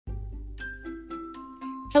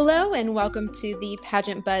Hello and welcome to the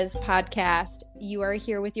Pageant Buzz podcast. You are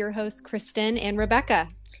here with your hosts, Kristen and Rebecca.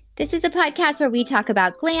 This is a podcast where we talk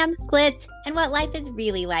about glam, glitz, and what life is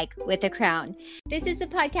really like with a crown. This is a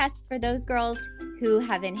podcast for those girls who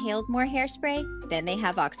have inhaled more hairspray than they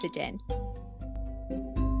have oxygen.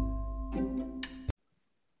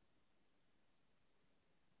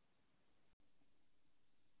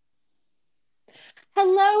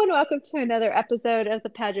 Hello and welcome to another episode of the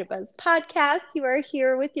Pageant Buzz podcast. You are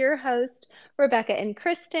here with your hosts, Rebecca and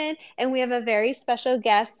Kristen, and we have a very special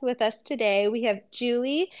guest with us today. We have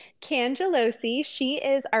Julie Cangialosi. She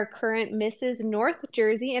is our current Mrs. North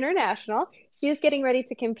Jersey International. She is getting ready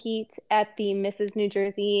to compete at the Mrs. New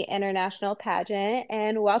Jersey International pageant.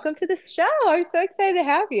 And welcome to the show. I'm so excited to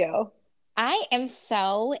have you. I am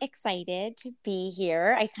so excited to be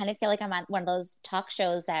here. I kind of feel like I'm on one of those talk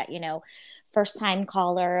shows that, first time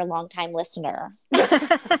caller, long time listener. Well,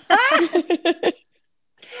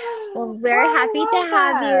 we're happy to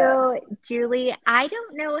have you, Julie. I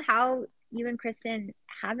don't know how you and Kristen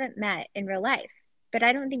haven't met in real life, but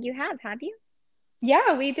I don't think you have you?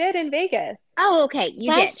 Yeah, we did in Vegas. Oh, okay.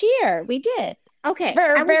 Last year, we did. Okay.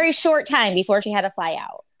 For a very short time before she had to fly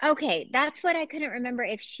out. Okay, that's what I couldn't remember,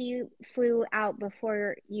 if she flew out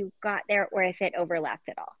before you got there or if it overlapped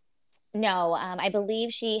at all. No, I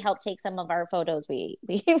believe she helped take some of our photos we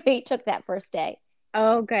took that first day.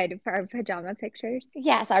 Oh, good. For our pajama pictures?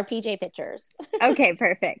 Yes, our PJ pictures. Okay,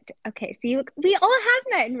 perfect. Okay, so we all have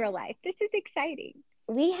met in real life. This is exciting.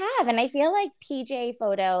 We have, and I feel like PJ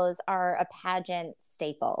photos are a pageant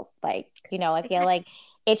staple. I feel like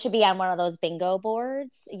it should be on one of those bingo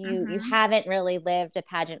boards. You haven't really lived a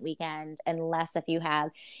pageant weekend unless if you have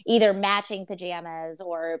either matching pajamas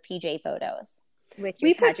or PJ photos.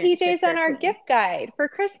 We put PJs on our gift guide for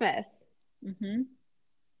Christmas. Mm-hmm.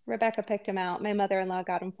 Rebecca picked them out. My mother-in-law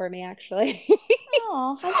got them for me, actually.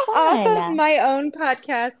 Oh, how fun. Off of my own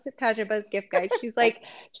podcast, Pageant Buzz gift guide. She's like,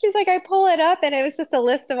 I pull it up and it was just a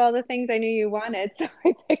list of all the things I knew you wanted. So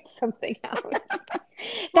I picked something out.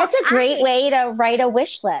 That's a great way to write a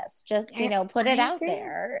wish list. Just, put it out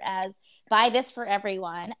there as buy this for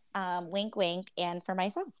everyone. Wink, wink. And for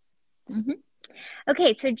myself. Mm-hmm.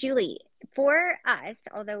 Okay, so Julie, for us,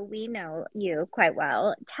 although we know you quite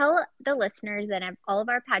well, tell the listeners and all of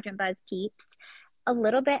our Pageant Buzz peeps a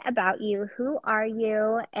little bit about you. Who are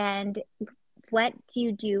you and what do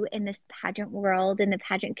you do in this pageant world, in the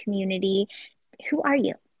pageant community? Who are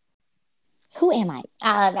you? Who am I?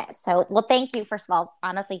 Thank you, first of all,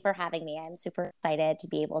 honestly, for having me. I'm super excited to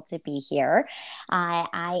be able to be here.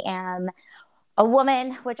 I am a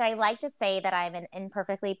woman, which I like to say that I'm an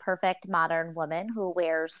imperfectly perfect modern woman who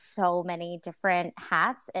wears so many different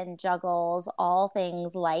hats and juggles all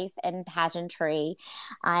things life and pageantry.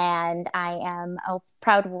 And I am a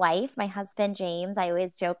proud wife. My husband, James, I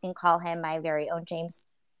always joke and call him my very own James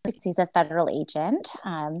because he's a federal agent.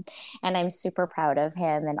 And I'm super proud of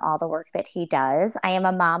him and all the work that he does. I am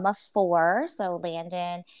a mom of 4. So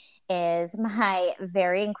Landon is my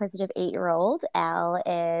very inquisitive 8-year-old. Elle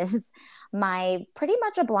is my pretty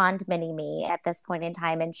much a blonde mini me at this point in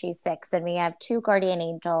time, and she's 6. And we have 2 guardian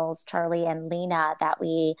angels, Charlie and Lena, that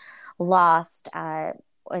we lost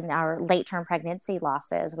in our late term pregnancy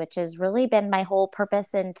losses, which has really been my whole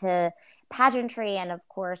purpose into pageantry. And of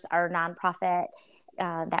course, our nonprofit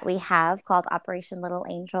that we have called Operation Little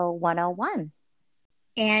Angel 101.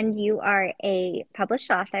 And you are a published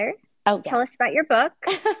author. Oh, yes. Tell us about your book.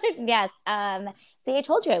 Yes. See, I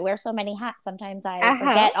told you I wear so many hats. Sometimes I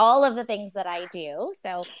forget all of the things that I do.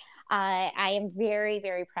 So I am very,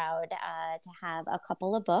 very proud to have a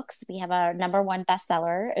couple of books. We have our #1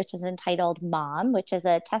 bestseller, which is entitled Mom, which is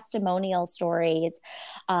a testimonial stories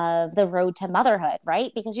of the road to motherhood,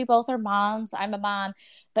 right? Because you both are moms. I'm a mom,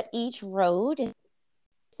 but each road is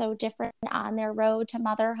so different on their road to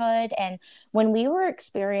motherhood. And when we were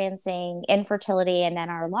experiencing infertility and then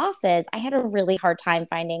our losses, I had a really hard time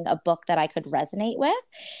finding a book that I could resonate with.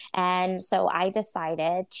 And so I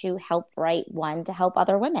decided to help write one to help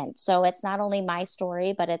other women. So it's not only my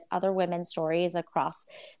story, but it's other women's stories across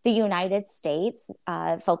the United States,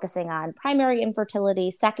 focusing on primary infertility,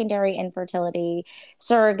 secondary infertility,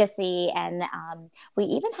 surrogacy. And we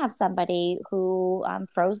even have somebody who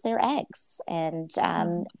froze their eggs. And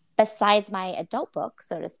besides my adult book,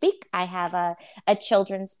 so to speak, I have a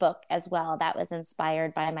children's book as well that was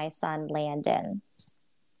inspired by my son, Landon.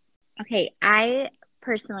 Okay, I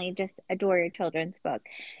personally just adore your children's book.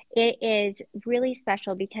 It is really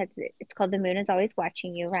special because it's called The Moon is Always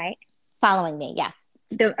Watching You, right? Following me, yes.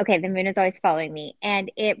 The Moon is Always Following Me.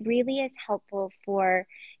 And it really is helpful for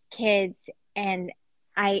kids. And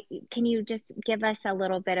can you just give us a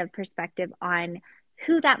little bit of perspective on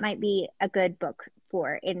who that might be a good book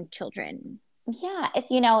for in children. Yeah, it's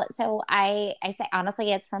so I say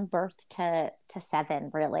honestly, it's from birth to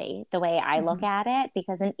 7, really, the way I look Mhm. at it,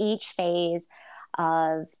 because in each phase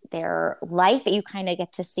of their life, you kind of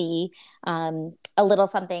get to see a little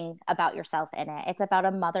something about yourself in it. It's about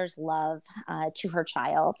a mother's love to her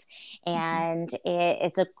child, Mhm. and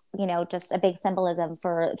it's a just a big symbolism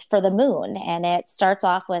for the moon, and it starts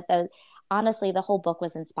off with a honestly, the whole book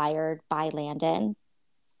was inspired by Landon.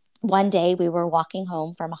 One day we were walking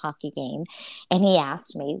home from a hockey game, and he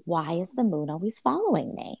asked me, "Why is the moon always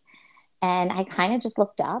following me?" And I kind of just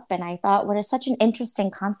looked up and I thought, what is such an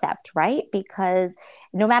interesting concept, right? Because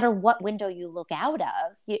no matter what window you look out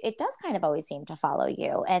of, it does kind of always seem to follow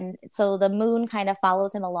you. And so the moon kind of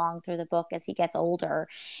follows him along through the book as he gets older,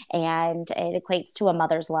 and it equates to a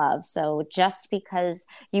mother's love. So just because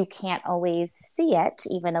you can't always see it,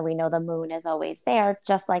 even though we know the moon is always there,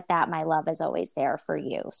 just like that, my love is always there for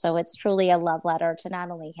you. So it's truly a love letter to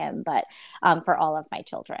not only him, but for all of my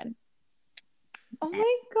children. Oh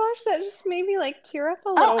my gosh, that just made me like tear up a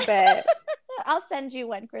Oh, little bit. I'll send you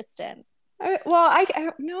one, Kristen. Well,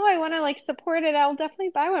 I no, I want to like support it. I'll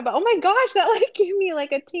definitely buy one. But oh my gosh, that like gave me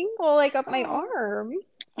like a tingle like up my Oh, arm.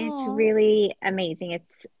 It's oh. really amazing.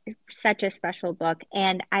 It's such a special book.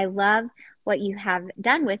 And I love what you have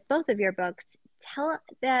done with both of your books. Tell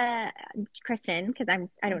the Kristen, because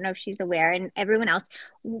I don't know if she's aware, and everyone else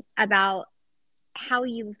about how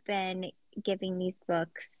you've been giving these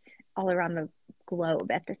books all around the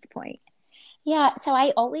globe at this point. Yeah, so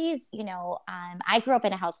I always, I grew up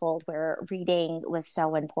in a household where reading was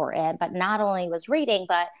so important, but not only was reading,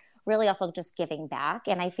 but really also just giving back.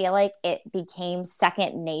 And I feel like it became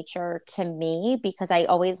second nature to me because I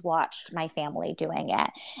always watched my family doing it.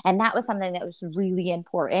 And that was something that was really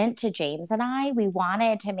important to James and I. We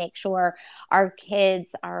wanted to make sure our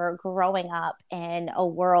kids are growing up in a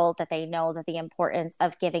world that they know that the importance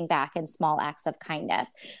of giving back in small acts of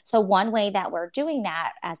kindness. So, one way that we're doing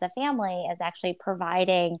that as a family is actually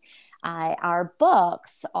providing our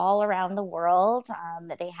books all around the world.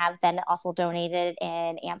 They have been also donated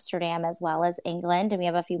in Amsterdam as well as England. And we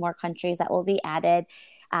have a few more countries that will be added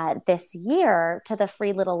this year to the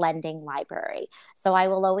free little lending library. So I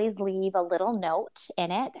will always leave a little note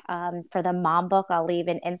in it. For the mom book, I'll leave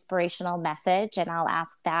an inspirational message, and I'll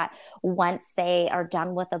ask that once they are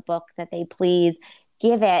done with a book that they please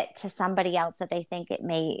give it to somebody else that they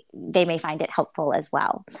may find it helpful as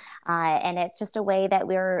well. And it's just a way that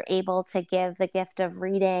we're able to give the gift of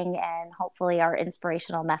reading and hopefully our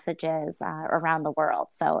inspirational messages around the world.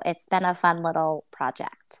 So it's been a fun little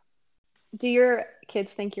project. Do your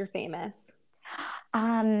kids think you're famous?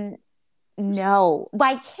 um no,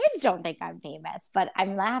 my kids don't think I'm famous, but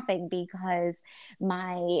I'm laughing because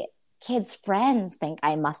my kids' friends think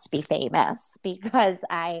I must be famous because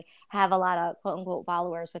I have a lot of quote unquote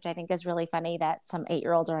followers, which I think is really funny that some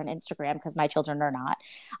 8-year-olds are on Instagram because my children are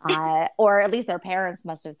not. Or at least their parents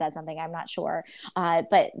must have said something. I'm not sure.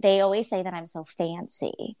 But they always say that I'm so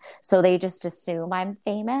fancy. So they just assume I'm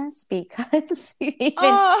famous because even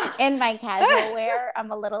Oh. in my casual wear, I'm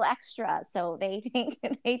a little extra. So they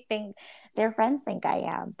think their friends think I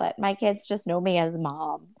am, but my kids just know me as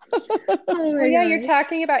mom. Oh Well, my yeah, you're gosh.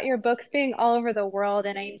 talking about your books being all over the world,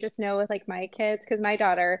 and I just know with like my kids, because my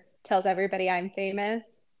daughter tells everybody I'm famous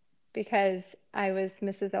because I was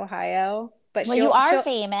Mrs. Ohio, but Well, you are she'll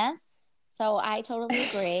famous, so I totally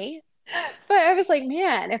agree. but I was like,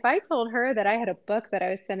 man, if I told her that I had a book that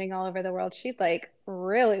I was sending all over the world, she'd like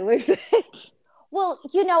really lose it. Well,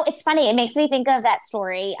 it's funny. It makes me think of that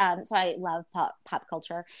story. So I love pop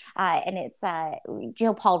culture, and it's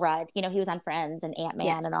Paul Rudd. He was on Friends and Ant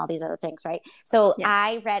Yeah. Man and all these other things, right? So Yeah.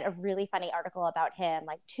 I read a really funny article about him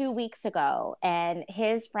like 2 weeks ago, and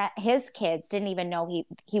his kids didn't even know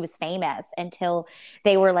he was famous until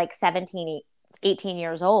they were like 17, 18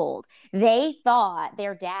 years old. They thought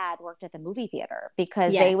their dad worked at the movie theater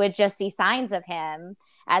because they Yes. would just see signs of him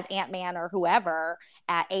as Ant-Man or whoever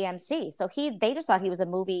at AMC. So they just thought he was a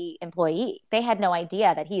movie employee. They had no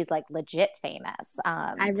idea that he's like legit famous.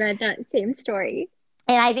 I read that same story.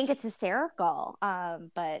 And I think it's hysterical.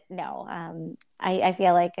 But no, I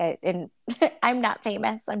feel like I'm not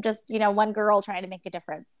famous. I'm just, one girl trying to make a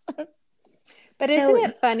difference. But isn't So,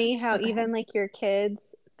 it funny how oh, go ahead. even like your kids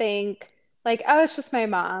think like, oh, it's just my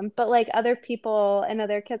mom, but like other people and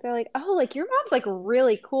other kids are like, oh, like your mom's like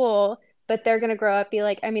really cool, but they're gonna grow up be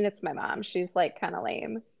like, I mean, it's my mom. She's like kind of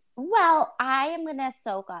lame. Well, I am going to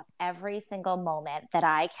soak up every single moment that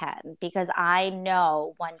I can because I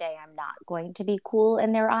know one day I'm not going to be cool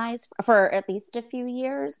in their eyes for at least a few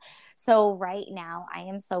years. So, right now, I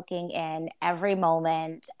am soaking in every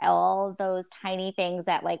moment, all those tiny things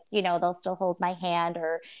that, like, they'll still hold my hand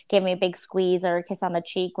or give me a big squeeze or a kiss on the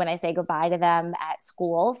cheek when I say goodbye to them at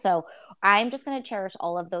school. So, I'm just going to cherish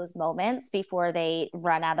all of those moments before they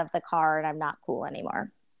run out of the car and I'm not cool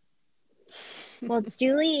anymore. Well,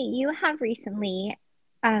 Julie, you have recently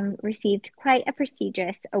received quite a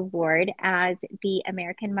prestigious award as the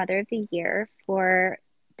American Mother of the Year for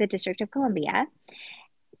the District of Columbia.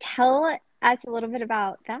 Tell us a little bit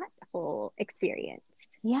about that whole experience.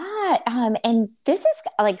 Yeah, and this is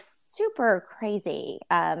like super crazy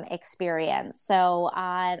experience. So,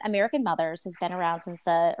 American Mothers has been around since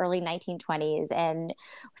the early 1920s, and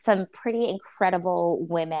some pretty incredible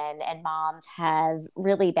women and moms have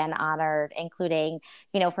really been honored, including,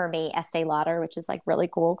 for me, Estee Lauder, which is like really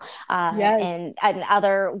cool, Yes. and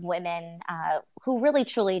other women who really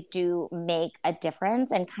truly do make a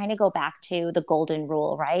difference and kind of go back to the golden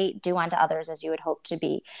rule, right? Do unto others as you would hope to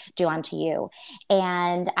be do unto you.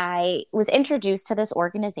 And I was introduced to this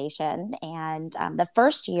organization. And the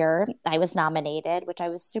first year I was nominated, which I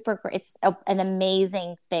was it's an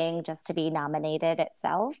amazing thing just to be nominated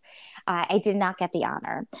itself. I did not get the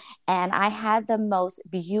honor. And I had the most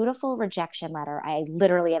beautiful rejection letter I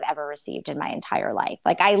literally have ever received in my entire life.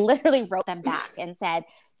 Like, I literally wrote them back and said,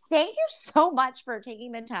 thank you so much for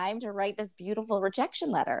taking the time to write this beautiful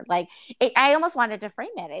rejection letter. Like, I almost wanted to frame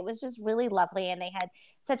it. It was just really lovely. And they had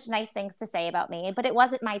such nice things to say about me, but it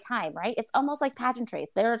wasn't my time, right? It's almost like pageantry.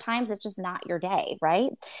 There are times it's just not your day,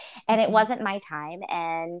 right? And it Mhm. wasn't my time.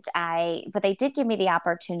 But they did give me the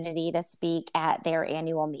opportunity to speak at their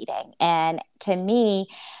annual meeting. And to me,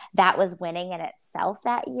 that was winning in itself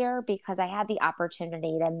that year because I had the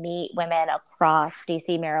opportunity to meet women across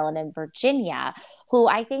DC, Maryland, and Virginia who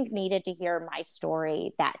I think needed to hear my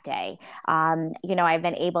story that day. I've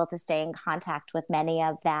been able to stay in contact with many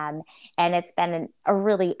of them, and it's been a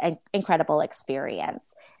really incredible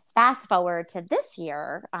experience. Fast forward to this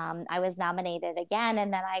year, I was nominated again,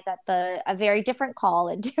 and then I got a very different call,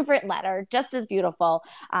 a different letter, just as beautiful,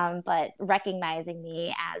 but recognizing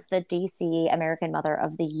me as the DC American Mother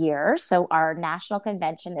of the Year. So our national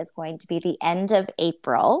convention is going to be the end of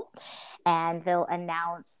April, and they'll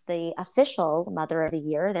announce the official Mother of the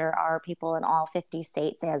Year. There are people in all 50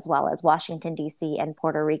 states, as well as Washington, D.C., and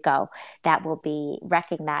Puerto Rico, that will be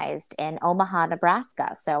recognized in Omaha,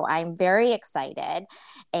 Nebraska. So I'm very excited.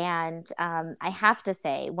 And I have to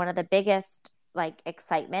say, one of the biggest like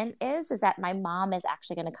excitement is that my mom is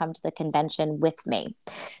actually going to come to the convention with me.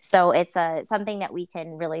 So it's something that we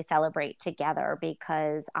can really celebrate together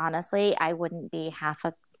because honestly, I wouldn't be half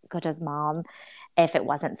as good as mom if it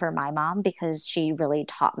wasn't for my mom because she really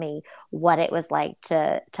taught me what it was like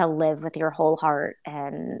to live with your whole heart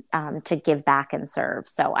and to give back and serve.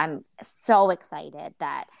 So I'm so excited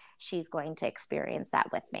that she's going to experience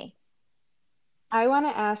that with me. I want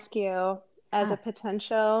to ask you, as a Yeah.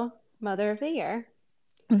 potential Mother of the Year,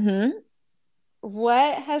 Mm-hmm.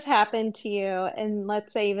 what has happened to you in,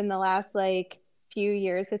 let's say, even the last like few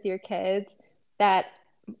years with your kids that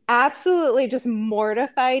absolutely just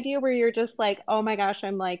mortified you, where you're just like, oh my gosh,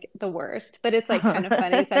 I'm like the worst. But it's like kind of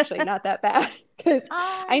funny. It's actually not that bad because um,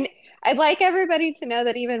 I I'd like everybody to know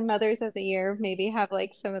that even Mothers of the Year maybe have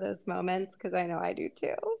like some of those moments because I know I do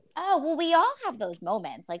too. Oh, well, we all have those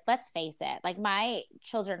moments. Like, let's face it. Like, my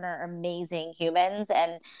children are amazing humans.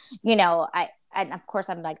 And of course,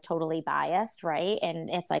 I'm like totally biased, right? And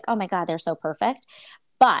it's like, oh my God, they're so perfect.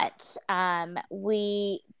 But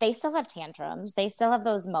they still have tantrums. They still have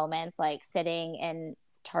those moments like sitting in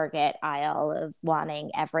Target aisle of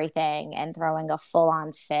wanting everything and throwing a full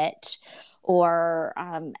on fit. Or,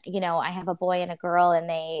 I have a boy and a girl and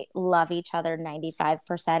they love each other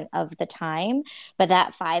 95% of the time, but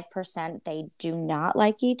that 5% they do not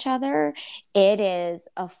like each other, it is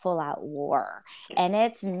a full out war. And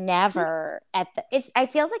it's never I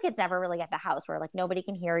feels like it's never really at the house where like nobody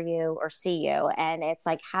can hear you or see you. And it's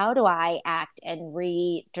like, how do I act and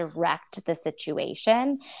redirect the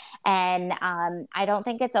situation? And I don't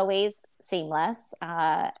think it's always seamless.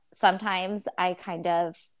 Sometimes I kind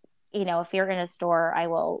of, if you're in a store, I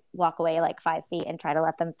will walk away like 5 feet and try to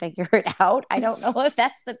let them figure it out. I don't know if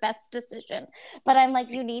that's the best decision, but I'm like,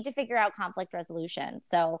 you need to figure out conflict resolution.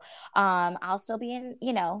 So I'll still be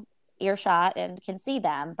earshot and can see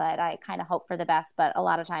them, but I kind of hope for the best. But a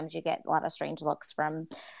lot of times you get a lot of strange looks from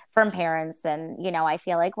parents. And, I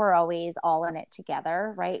feel like we're always all in it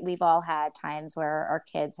together, right? We've all had times where our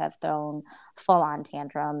kids have thrown full on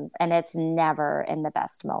tantrums, and it's never in the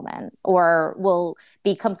best moment, or will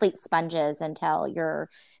be complete sponges until you're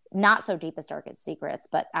not so deepest, darkest secrets,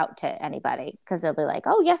 but out to anybody, because they'll be like,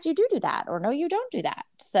 oh, yes, you do that, or no, you don't do that.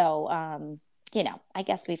 So, I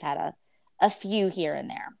guess we've had a few here and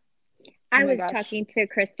there. I was talking to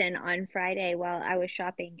Kristen on Friday while I was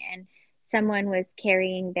shopping, and someone was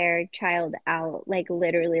carrying their child out, like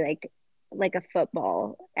literally like a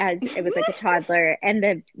football, as it was like a toddler, and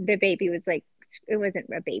the baby was like, it wasn't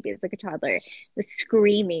a baby, it was like a toddler, was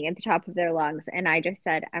screaming at the top of their lungs. And I just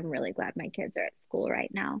said, I'm really glad my kids are at school right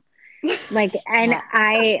now. Like, and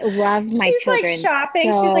I love my children. She's like shopping.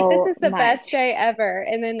 She's like, this is the best day ever.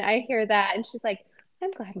 And then I hear that, and she's like,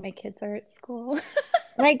 I'm glad my kids are at school.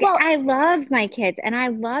 Like, well, I love my kids and I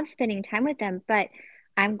love spending time with them, but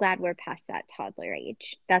I'm glad we're past that toddler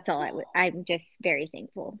age. That's all I'm just very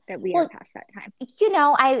thankful that we are past that time.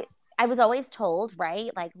 I was always told, right?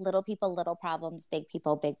 Like, little people, little problems, big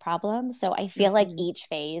people, big problems. So I feel like each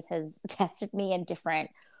phase has tested me in different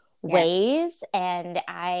ways. And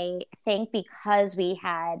I think because we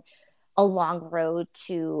had a long road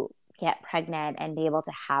to get pregnant and be able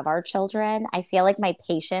to have our children, I feel like my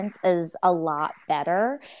patience is a lot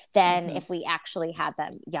better than if we actually had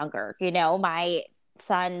them younger. My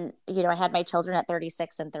son, I had my children at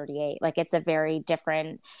 36 and 38. Like, it's a very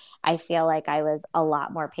different, I feel like I was a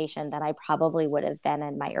lot more patient than I probably would have been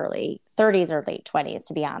in my early 30s or late 20s,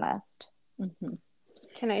 to be honest.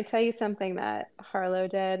 Can I tell you something that Harlow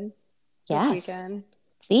did this weekend?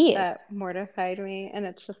 Please. That mortified me. And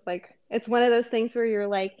it's just like, it's one of those things where you're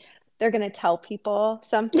like, they're going to tell people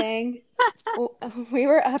something. We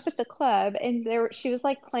were up at the club, and she was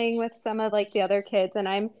like playing with some of like the other kids, and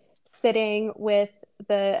I'm sitting with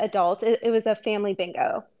the adults. It was a family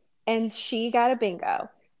bingo, and she got a bingo.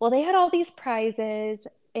 Well, they had all these prizes,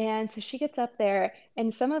 and so she gets up there,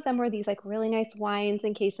 and some of them were these like really nice wines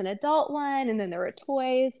in case an adult won, and then there were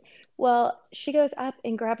toys. Well, she goes up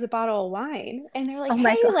and grabs a bottle of wine, and they're like,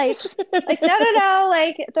 "Hey, like no,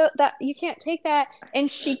 like that you can't take that." And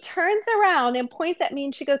she turns around and points at me,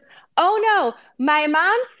 and she goes, "Oh no, my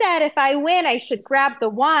mom said if I win, I should grab the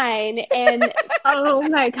wine." And oh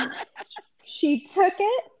my God, she took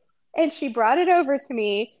it and she brought it over to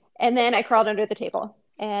me, and then I crawled under the table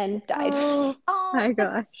and died. Oh my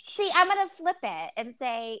gosh. See, I'm going to flip it and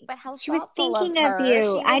say, but how she was thoughtful thinking of her.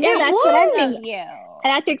 you. I know, that's what I'm thinking. You.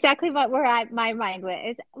 And that's exactly my mind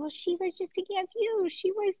was. Well, she was just thinking of you.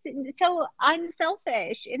 She was so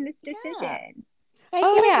unselfish in this decision. I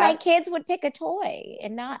feel like my kids would pick a toy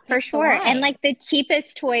and not for sure. And like the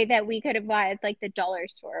cheapest toy that we could have bought at like the dollar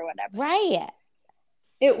store or whatever. Right.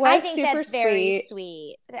 It was. I think that's very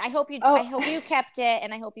sweet. I hope you kept it,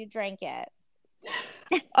 and I hope you drank it.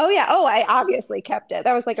 Oh yeah. Oh, I obviously kept it.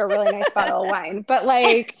 That was like a really nice bottle of wine. But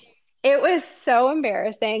like, it was so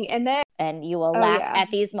embarrassing. And you will laugh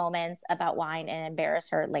at these moments about wine and embarrass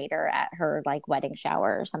her later at her like wedding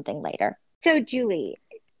shower or something later. So Julie,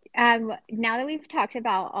 now that we've talked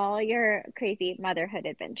about all your crazy motherhood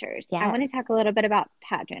adventures, I want to talk a little bit about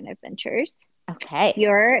pageant adventures. Okay.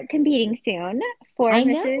 You're competing soon for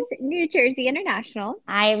Mrs. New Jersey International.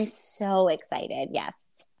 I'm so excited.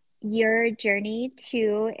 Yes. Your journey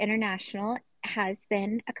to international has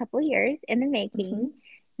been a couple years in the making.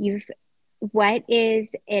 What is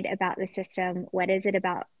it about the system? What is it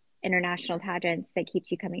about international pageants that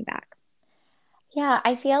keeps you coming back? Yeah,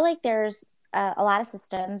 I feel like there's a lot of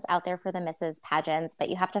systems out there for the Mrs. pageants, but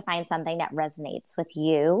you have to find something that resonates with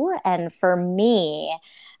you. And for me,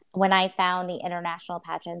 when I found the international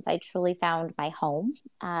pageants, I truly found my home.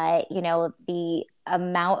 The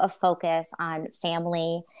amount of focus on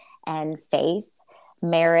family and faith,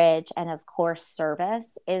 marriage, and of course,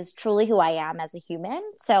 service is truly who I am as a human.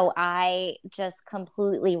 So I just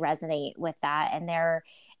completely resonate with that. And there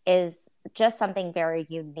is just something very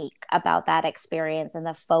unique about that experience and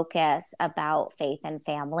the focus about faith and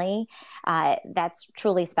family. That's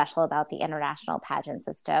truly special about the international pageant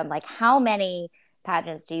system. Like, how many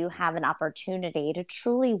pageants do you have an opportunity to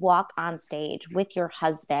truly walk on stage with your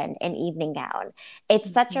husband in evening gown?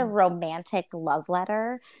 It's such a romantic love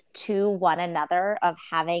letter to one another of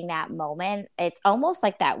having that moment. It's almost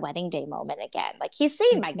like that wedding day moment again. Like, he's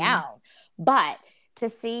seen my gown, but to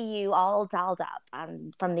see you all dolled up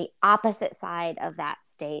from the opposite side of that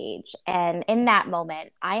stage. And in that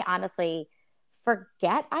moment, I honestly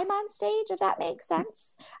forget I'm on stage, if that makes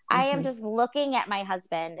sense. I am just looking at my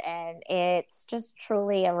husband, and it's just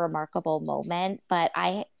truly a remarkable moment. But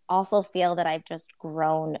I also feel that I've just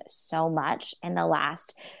grown so much in the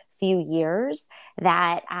last few years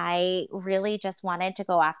that I really just wanted to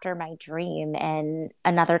go after my dream and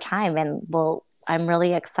another time. And well, I'm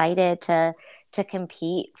really excited to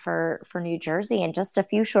compete for New Jersey in just a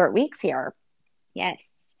few short weeks here. Yes.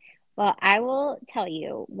 Well, I will tell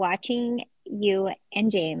you, watching you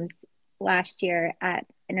and James last year at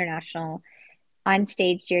International on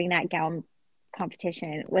stage during that gown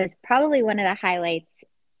competition was probably one of the highlights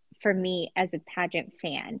for me as a pageant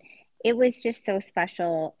fan. It was just so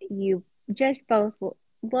special. You just both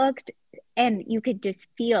looked and you could just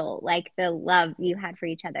feel like the love you had for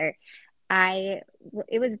each other. I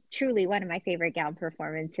it was truly one of my favorite gown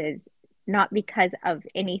performances, not because of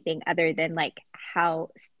anything other than like how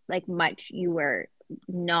like much you were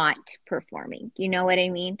not performing. You know what I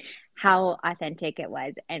mean? How authentic it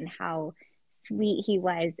was and how sweet he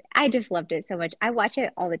was. I just loved it so much. I watch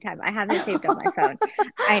it all the time. I have it saved on my phone.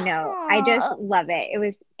 I know. I just love it. It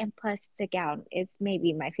was, and plus the gown is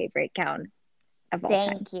maybe my favorite gown of all time.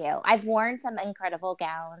 Thank you. I've worn some incredible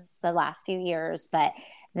gowns the last few years, but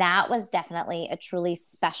that was definitely a truly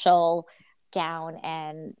special gown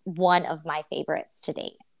and one of my favorites to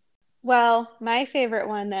date. Well, my favorite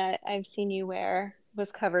one that I've seen you wear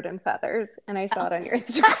was covered in feathers, and I saw it on your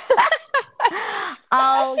Instagram.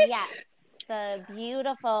 Oh, yes. The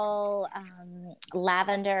beautiful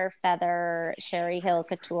lavender feather Sherry Hill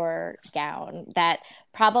couture gown that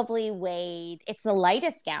probably weighed, it's the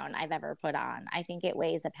lightest gown I've ever put on. I think it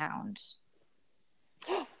weighs a pound.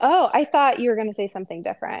 Oh, I thought you were going to say something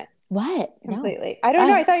different. What? Completely. No. I don't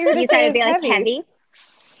know. I thought you were going You to thought say it it'd was be like heavy?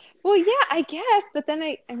 Well, yeah, I guess, but then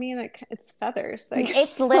I mean, it's feathers. So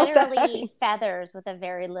it's literally feathers with a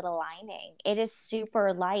very little lining. It is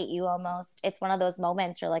super light. You almost, it's one of those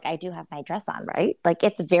moments you're like, I do have my dress on, right? Like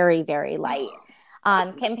it's very, very light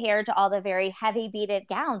compared to all the very heavy beaded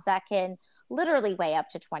gowns that can literally weigh up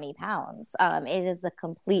to 20 pounds. It is the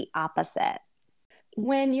complete opposite.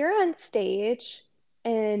 When you're on stage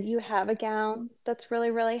and you have a gown that's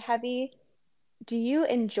really, really heavy, do you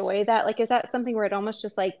enjoy that? Like, is that something where it almost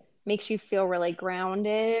just like makes you feel really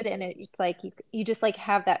grounded and it's like you just like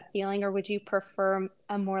have that feeling, or would you prefer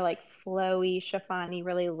a more like flowy, chiffony,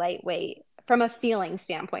 really lightweight from a feeling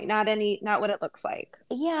standpoint, not what it looks like?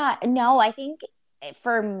 Yeah, no, I think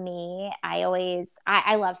for me, I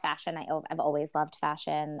love fashion. I've always loved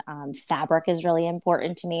fashion. Fabric is really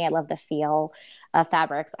important to me. I love the feel of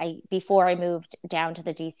fabrics. Before I moved down to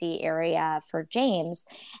the DC area for James,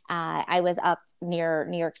 I was up near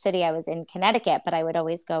New York City. I was in Connecticut, but I would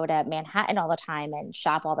always go to Manhattan all the time and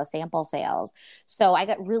shop all the sample sales. So I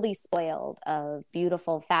got really spoiled of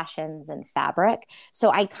beautiful fashions and fabric. So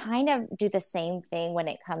I kind of do the same thing when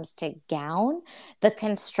it comes to gown. The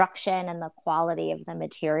construction and the quality of the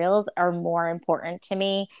materials are more important to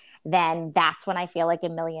me, then that's when I feel like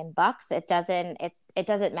 $1,000,000. It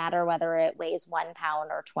doesn't matter whether it weighs 1 pound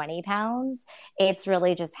or 20 pounds. It's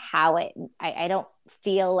really just how I don't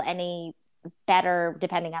feel any better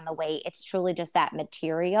depending on the weight. It's truly just that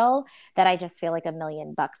material that I just feel like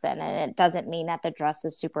 $1,000,000 in. And it doesn't mean that the dress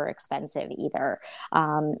is super expensive either.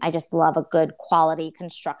 I just love a good quality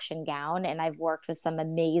construction gown. And I've worked with some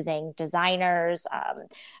amazing designers,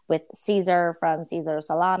 with Caesar from Caesar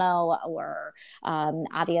Solano, or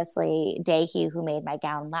obviously Dehi, who made my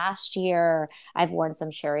gown last year. I've worn some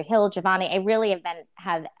Sherry Hill, Giovanni. I really have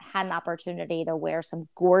had an opportunity to wear some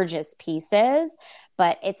gorgeous pieces,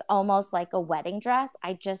 but it's almost like a wedding dress.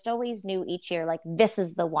 I just always knew each year, like, this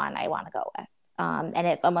is the one I want to go with. And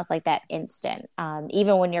it's almost like that instant.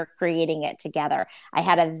 Even when you're creating it together, I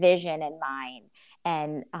had a vision in mind,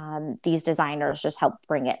 and these designers just help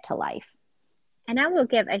bring it to life. And I will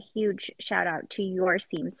give a huge shout out to your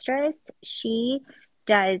seamstress. She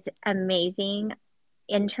does amazing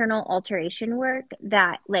internal alteration work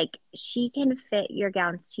that like she can fit your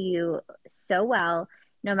gowns to you so well,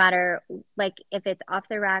 no matter like if it's off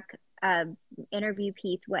the rack, interview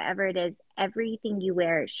piece, whatever it is, everything you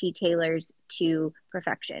wear, she tailors to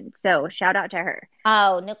perfection. So shout out to her.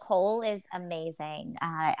 Oh, Nicole is amazing.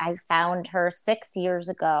 I found her 6 years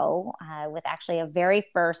ago with actually a very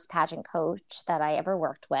first pageant coach that I ever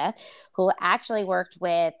worked with, who actually worked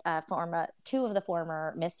with two of the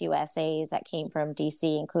former Miss USAs that came from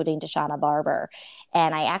DC, including Deshauna Barber.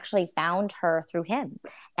 And I actually found her through him.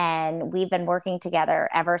 And we've been working together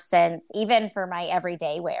ever since, even for my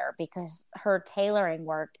everyday wear, because her tailoring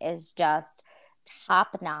work is just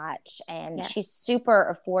top notch, and Yes. she's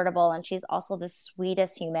super affordable, and she's also the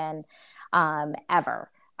sweetest human ever.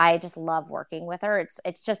 I just love working with her.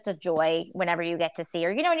 It's just a joy whenever you get to see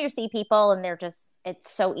her. When you see people and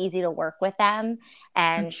it's so easy to work with them.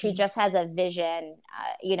 And she just has a vision.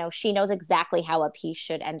 She knows exactly how a piece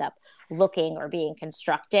should end up looking or being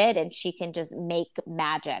constructed, and she can just make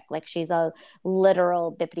magic. Like she's a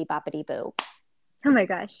literal bippity boppity boo. Oh my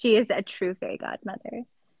gosh, she is a true fairy godmother.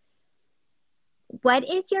 What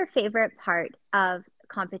is your favorite part of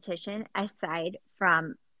competition aside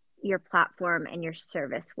from your platform and your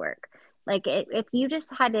service work? Like if you just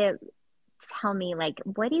had to tell me, like,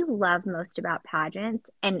 what do you love most about pageants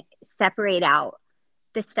and separate out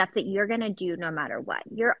the stuff that you're going to do no matter what?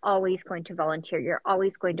 You're always going to volunteer. You're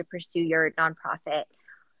always going to pursue your nonprofit.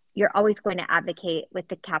 You're always going to advocate with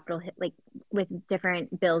the capital hit, like with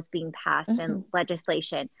different bills being passed and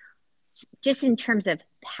legislation, just in terms of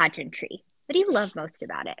pageantry. What do you love most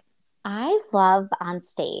about it? I love on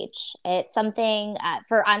stage. It's something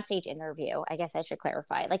for on stage interview. I guess I should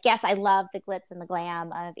clarify. Like, yes, I love the glitz and the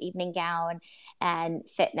glam of evening gown and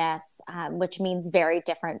fitness, which means very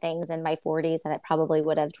different things in my 40s than it probably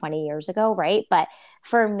would have 20 years ago, right? But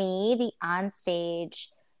for me, the on stage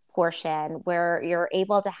portion where you're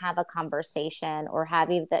able to have a conversation or have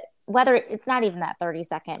even that, whether it's not even that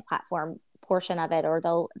 30-second platform portion of it, or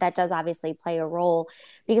though that does obviously play a role,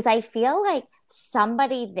 because I feel like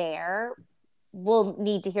somebody there will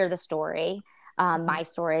need to hear the story, my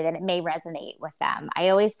story, then it may resonate with them. I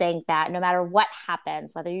always think that no matter what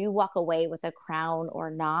happens, whether you walk away with a crown or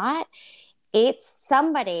not, it's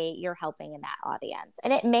somebody you're helping in that audience.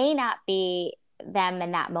 And it may not be them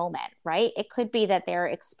in that moment, right? It could be that they're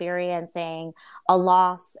experiencing a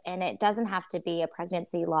loss, and it doesn't have to be a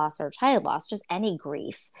pregnancy loss or child loss, just any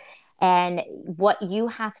grief. And what you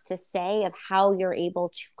have to say of how you're able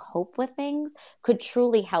to cope with things could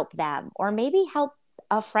truly help them, or maybe help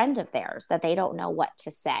a friend of theirs that they don't know what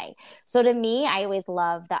to say. So to me, I always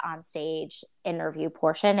love the onstage interview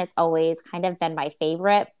portion. It's always kind of been my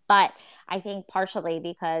favorite, but I think partially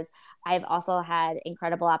because I've also had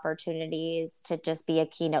incredible opportunities to just be a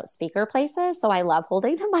keynote speaker places. So I love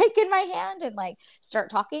holding the mic in my hand and like start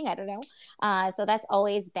talking. I don't know. So that's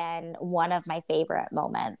always been one of my favorite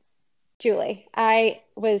moments. Julie, I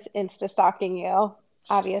was insta stalking you,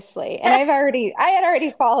 obviously, and I had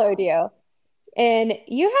already followed you. And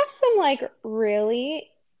you have some like really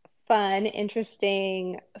fun,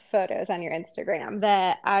 interesting photos on your Instagram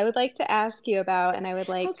that I would like to ask you about, and I would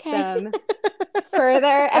like Okay. some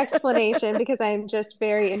further explanation because I'm just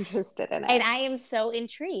very interested in And it. I am so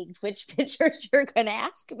intrigued which pictures you're going to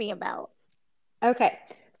ask me about. Okay.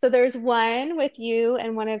 So there's one with you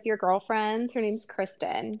and one of your girlfriends. Her name's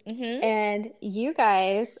Kristen. Mm-hmm. And you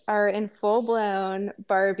guys are in full-blown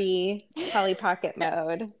Barbie Polly Pocket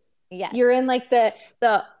mode. You're Yes. in like the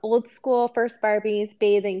old school first Barbie's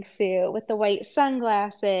bathing suit with the white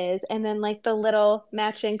sunglasses and then like the little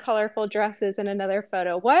matching colorful dresses in another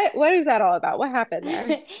photo. What is that all about? What happened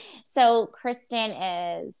there? So Kristen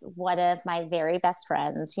is one of my very best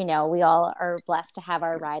friends. We all are blessed to have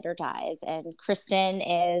our ride or dies, and Kristen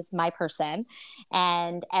is my person.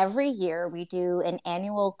 And every year we do an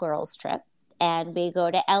annual girls trip. And we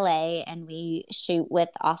go to LA and we shoot with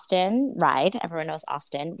Austin Ride. Everyone knows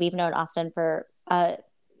Austin. We've known Austin for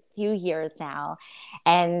few years now.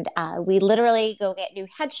 And we literally go get new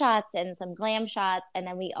headshots and some glam shots. And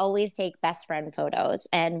then we always take best friend photos.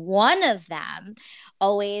 And one of them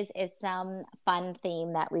always is some fun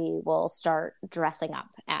theme that we will start dressing up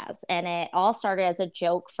as. And it all started as a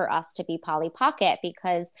joke for us to be Polly Pocket,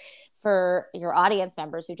 because for your audience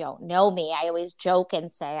members who don't know me, I always joke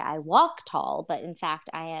and say I walk tall, but in fact,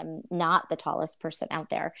 I am not the tallest person out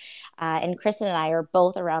there. And Kristen and I are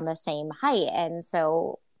both around the same height. And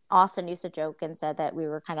so Austin used to joke and said that we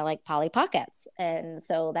were kind of like Polly Pockets. And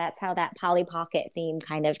so that's how that Polly Pocket theme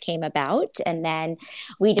kind of came about. And then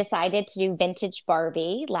we decided to do Vintage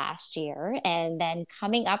Barbie last year. And then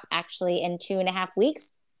coming up actually in 2.5 weeks.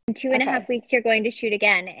 In two and a half weeks, you're going to shoot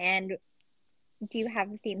again. And do you have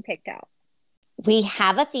a theme picked out? We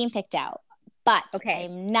have a theme picked out, but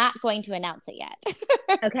I'm not going to announce it yet.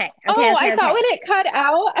 Okay. I thought when it cut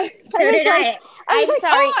out, so did I. I'm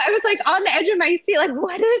sorry. I was like on the edge of my seat, like,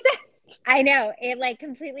 what is it? I know. It like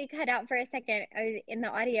completely cut out for a second. I was in the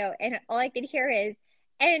audio, and all I could hear is,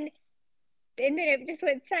 and then it just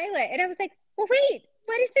went silent. And I was like, well, wait,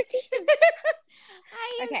 what is the theme?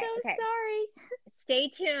 I am so sorry. Stay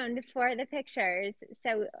tuned for the pictures.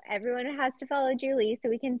 So everyone has to follow Julie so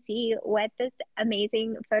we can see what this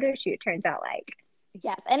amazing photo shoot turns out like.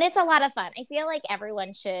 Yes. And it's a lot of fun. I feel like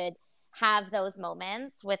everyone should have those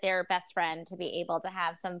moments with their best friend to be able to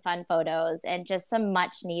have some fun photos and just some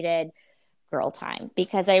much needed girl time,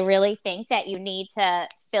 because I really think that you need to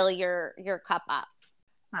fill your cup up.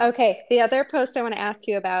 Wow. Okay, the other post I want to ask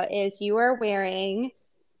you about is you are wearing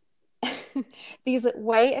these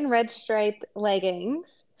white and red striped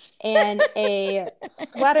leggings and a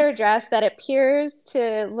sweater dress that appears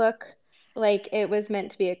to look like it was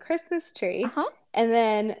meant to be a Christmas tree. And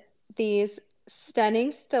then these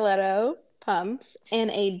stunning stiletto pumps and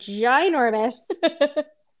a ginormous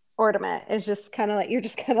ornament is just kind of like, you're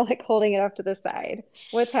just kind of like holding it up to the side.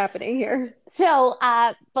 What's happening here? So,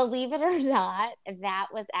 believe it or not, that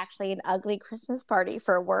was actually an ugly Christmas party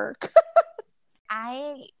for work.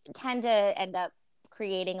 I tend to end up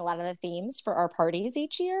creating a lot of the themes for our parties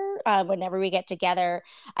each year. Whenever we get together,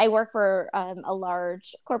 I work for a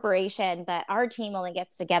large corporation, but our team only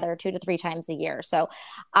gets together 2 to 3 times a year. So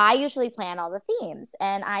I usually plan all the themes,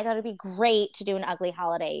 and I thought it'd be great to do an ugly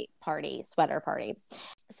holiday party, sweater party.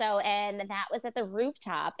 So, and that was at the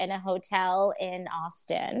rooftop in a hotel in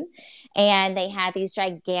Austin, and they had these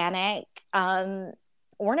gigantic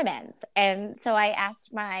ornaments. And so I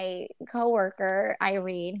asked my coworker,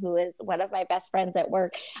 Irene, who is one of my best friends at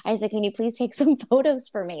work, I said, can you please take some photos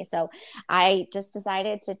for me? So I just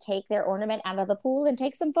decided to take their ornament out of the pool and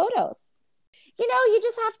take some photos. You know, you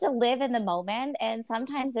just have to live in the moment. And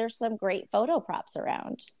sometimes there's some great photo props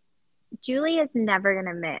around. Julie is never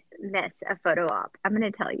going to miss a photo op. I'm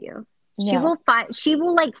going to tell you. No. She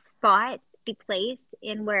will like spot the place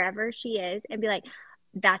in wherever she is and be like,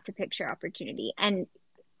 that's a picture opportunity. And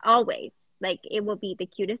always, like, it will be the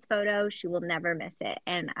cutest photo. She will never miss it.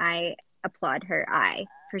 And I applaud her eye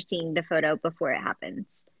for seeing the photo before it happens.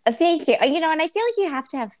 Thank you. You know, and I feel like you have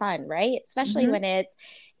to have fun, right? Especially when it's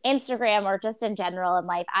Instagram or just in general in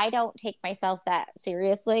life. I don't take myself that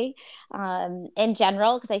seriously in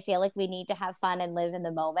general, because I feel like we need to have fun and live in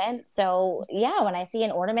the moment. So yeah, when I see an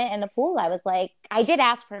ornament in a pool, I was like, I did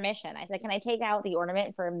ask permission. I said, can I take out the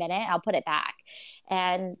ornament for a minute? I'll put it back.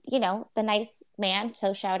 And, you know, the nice man,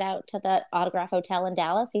 so shout out to the Autograph Hotel in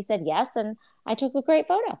Dallas, he said yes. And I took a great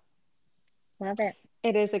photo. Love it.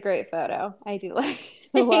 It is a great photo. I do like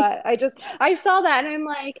it a lot. I saw that and I'm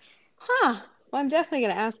like, well, I'm definitely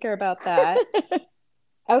going to ask her about that.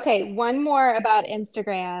 Okay, one more about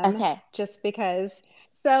Instagram. Okay. Just because.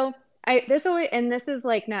 So this is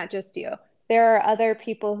like not just you. There are other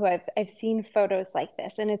people who I've seen photos like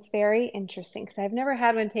this, and it's very interesting because I've never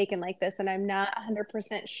had one taken like this, and I'm not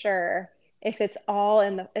 100% sure if it's all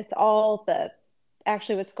the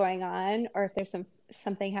actually what's going on, or if there's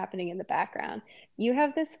something happening in the background. You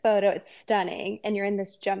have this photo, it's stunning, and you're in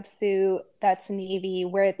this jumpsuit that's navy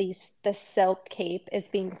where the silk cape is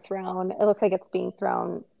being thrown. It looks like it's being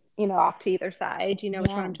thrown, off to either side. Do you know which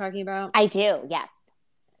one I'm talking about? I do, yes.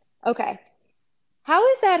 Okay. How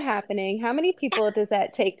is that happening? How many people does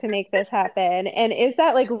that take to make this happen? And is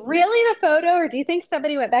that like really the photo, or do you think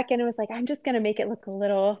somebody went back in and was like, I'm just going to make it look a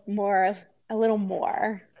little more?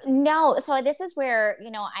 No. So this is where,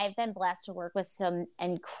 I've been blessed to work with some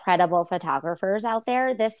incredible photographers out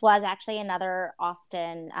there. This was actually another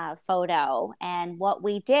Austin photo. And what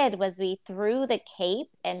we did was we threw the cape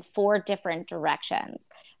in 4 different directions,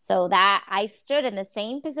 so that I stood in the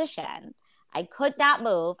same position. I could not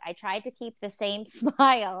move. I tried to keep the same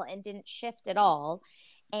smile and didn't shift at all.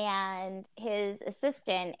 And his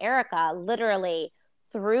assistant, Erica, literally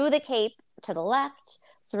threw the cape to the left,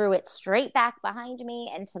 threw it straight back behind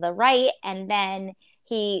me and to the right. And then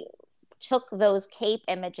he took those cape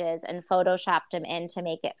images and photoshopped them in to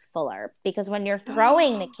make it fuller. Because when you're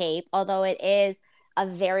throwing the cape, although it is a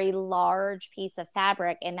very large piece of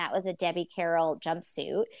fabric, and that was a Debbie Carroll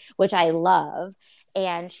jumpsuit, which I love,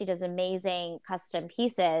 and she does amazing custom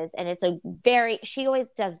pieces, and she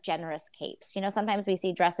always does generous capes. Sometimes we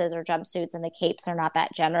see dresses or jumpsuits and the capes are not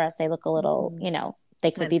that generous. They look a little,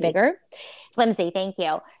 they could be bigger. Flimsy, thank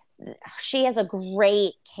you. She has a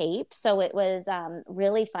great cape, so it was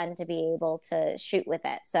really fun to be able to shoot with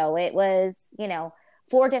it. So it was,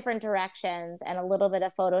 4 different directions and a little bit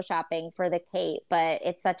of photoshopping for the cape, but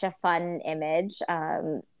it's such a fun image.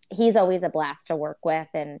 He's always a blast to work with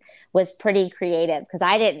and was pretty creative, because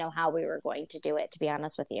I didn't know how we were going to do it, to be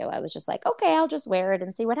honest with you. I was just like, okay, I'll just wear it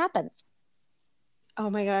and see what happens. Oh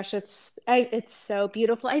my gosh, it's so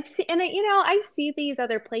beautiful. I see these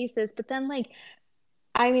other places, but then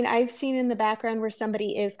I've seen in the background where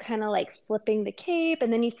somebody is kind of like flipping the cape,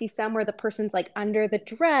 and then you see some where the person's like under the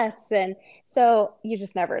dress, and so you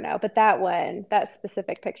just never know. But that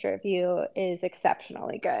specific picture of you is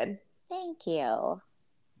exceptionally good. Thank you.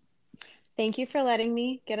 Thank you for letting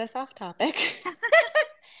me get us off topic.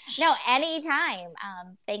 No, anytime.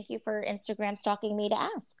 Thank you for Instagram stalking me to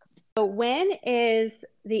ask. So when is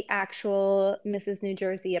the actual Mrs. New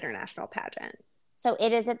Jersey International pageant? So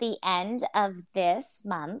it is at the end of this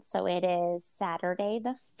month. So it is Saturday,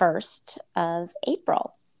 the 1st of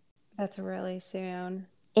April. That's really soon.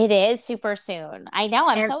 It is super soon. I know.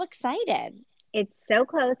 I'm so excited. It's so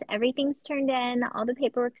close. Everything's turned in. All the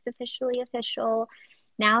paperwork's officially official.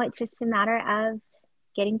 Now it's just a matter of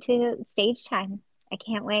getting to stage time. I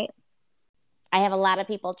can't wait. I have a lot of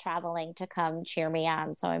people traveling to come cheer me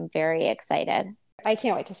on, so I'm very excited. I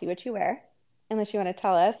can't wait to see what you wear. Unless you want to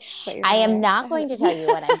tell us what you're I am wear. not going to tell you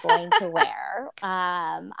what I'm going to wear.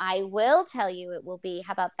 I will tell you it will be,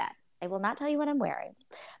 how about this? I will not tell you what I'm wearing,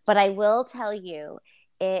 but I will tell you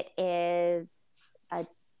it is a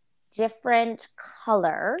different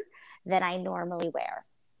color than I normally wear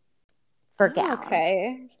for gown.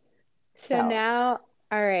 Okay. So now,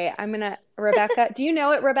 all right, Rebecca, do you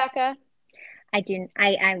know it, Rebecca? I didn't.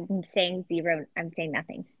 I'm saying zero. I'm saying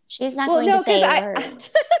nothing. She's not going to say a word.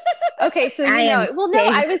 Okay, so you know it. Well, no,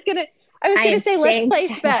 I was gonna say let's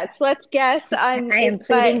place bets. Let's guess on. I am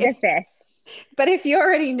pleading the fifth. But if you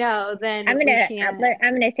already know, then I'm gonna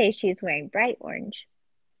say she's wearing bright orange.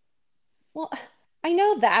 Well, I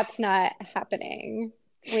know that's not happening.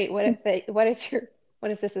 Wait, what if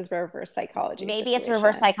this is reverse psychology? Maybe it's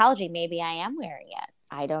reverse psychology. Maybe I am wearing it.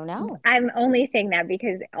 I don't know. I'm only saying that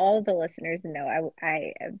because all the listeners know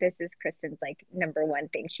I this is Kristen's like number one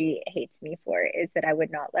thing she hates me for is that I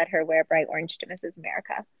would not let her wear bright orange to Mrs.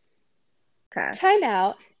 America. Time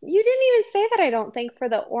out. You didn't even say that, I don't think, for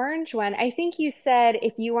the orange one. I think you said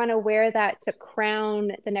if you want to wear that to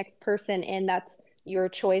crown the next person in, that's your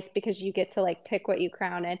choice because you get to like pick what you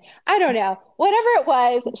crown in. I don't know. Whatever it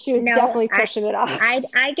was, she was definitely pushing it off.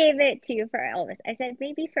 I gave it to you for Elvis. I said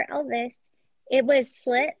maybe for Elvis. It was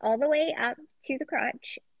split all the way up to the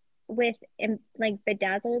crotch with like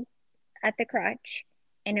bedazzled at the crotch,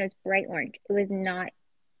 and it was bright orange. It was not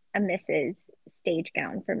a Mrs. stage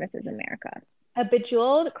gown for Mrs. America. A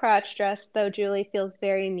bejeweled crotch dress, though, Julie, feels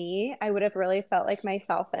very me. I would have really felt like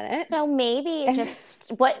myself in it. So maybe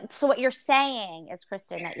what you're saying is,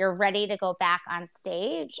 Kristen, that you're ready to go back on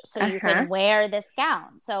stage so you can wear this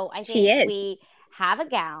gown. So I think we have a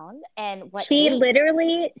gown, and she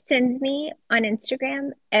literally sends me on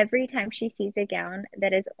Instagram every time she sees a gown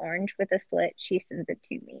that is orange with a slit. She sends it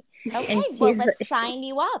to me. Okay, well, let's sign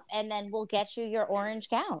you up, and then we'll get you your orange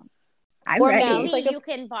gown. I'm ready. Maybe you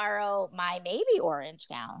can borrow my maybe orange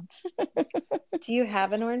gown. Do you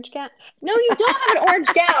have an orange gown? No, you don't have an orange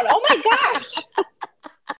gown. Oh my gosh.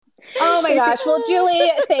 Oh my gosh. Well,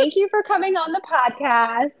 Julie, thank you for coming on the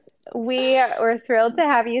podcast. We were thrilled to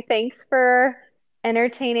have you. Thanks for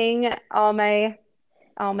entertaining all my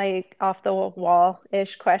off the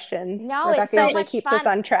wall-ish questions. No, Rebecca it's so usually much keeps fun. us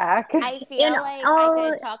on track. I feel like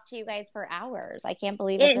I could talk to you guys for hours. I can't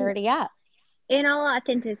believe it's already up. In all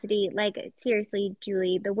authenticity, like seriously,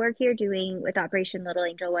 Julie, the work you're doing with Operation Little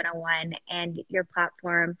Angel 101 and your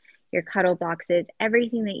platform, your cuddle boxes,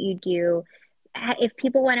 everything that you do, if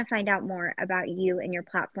people want to find out more about you and your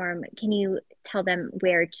platform, can you tell them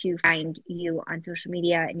where to find you on social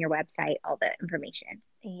media and your website, all the information?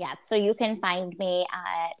 Yes. So you can find me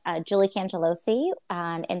at Julie Cangialosi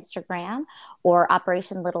on Instagram or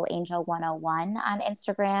Operation Little Angel 101 on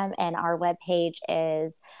Instagram. And our webpage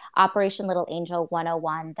is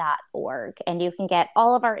operationlittleangel101.org. And you can get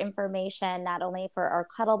all of our information, not only for our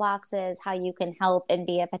cuddle boxes, how you can help and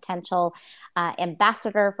be a potential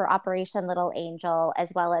ambassador for Operation Little Angel,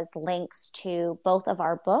 as well as links to both of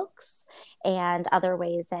our books and other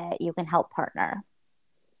ways that you can help partner.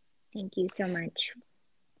 Thank you so much.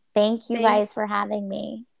 Thank you guys for having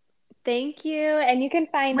me. Thank you. And you can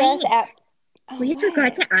find us at... We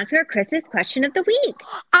forgot to ask her Chris's question of the week.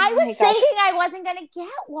 I was thinking I wasn't going to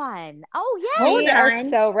get one. Oh, yeah. We are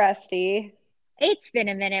so rusty. It's been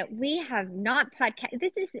a minute. We have not podcast.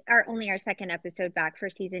 This is only our second episode back for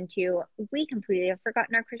season 2. We completely have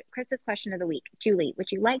forgotten our Chris's question of the week. Julie,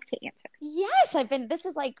 would you like to answer? Yes, this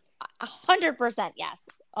is like 100%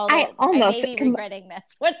 yes. Although I may be regretting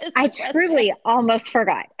this. What is the question? Truly almost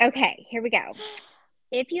forgot. Okay, here we go.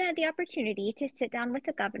 If you had the opportunity to sit down with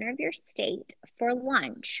the governor of your state for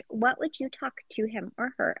lunch, what would you talk to him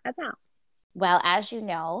or her about? Well, as you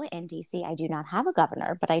know, in DC, I do not have a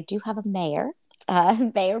governor, but I do have a mayor.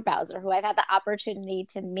 Mayor Bowser, who I've had the opportunity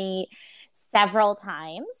to meet several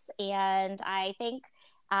times. And I think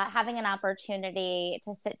having an opportunity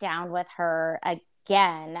to sit down with her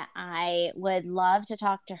again, I would love to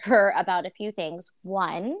talk to her about a few things.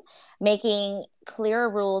 One, making clear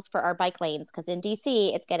rules for our bike lanes, because in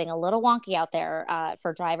DC, it's getting a little wonky out there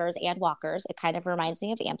for drivers and walkers. It kind of reminds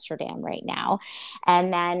me of Amsterdam right now.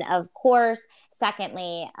 And then, of course,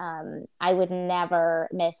 secondly, I would never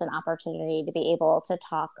miss an opportunity to be able to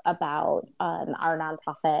talk about our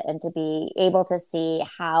nonprofit and to be able to see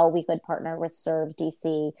how we could partner with Serve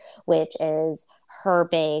DC, which is her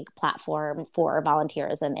big platform for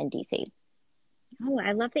volunteerism in DC. Oh,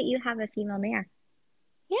 I love that you have a female mayor.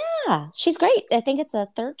 Yeah, she's great. I think it's a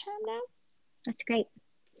third term now. That's great.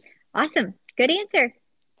 Awesome. Good answer.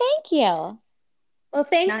 Thank you. Well,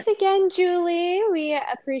 thanks again, Julie. We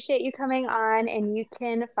appreciate you coming on, and you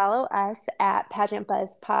can follow us at Pageant Buzz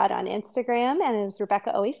Pod on Instagram. And as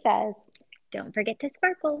Rebecca always says, don't forget to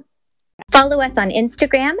sparkle. Follow us on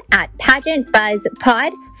Instagram at Pageant Buzz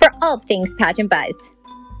Pod for all things Pageant Buzz.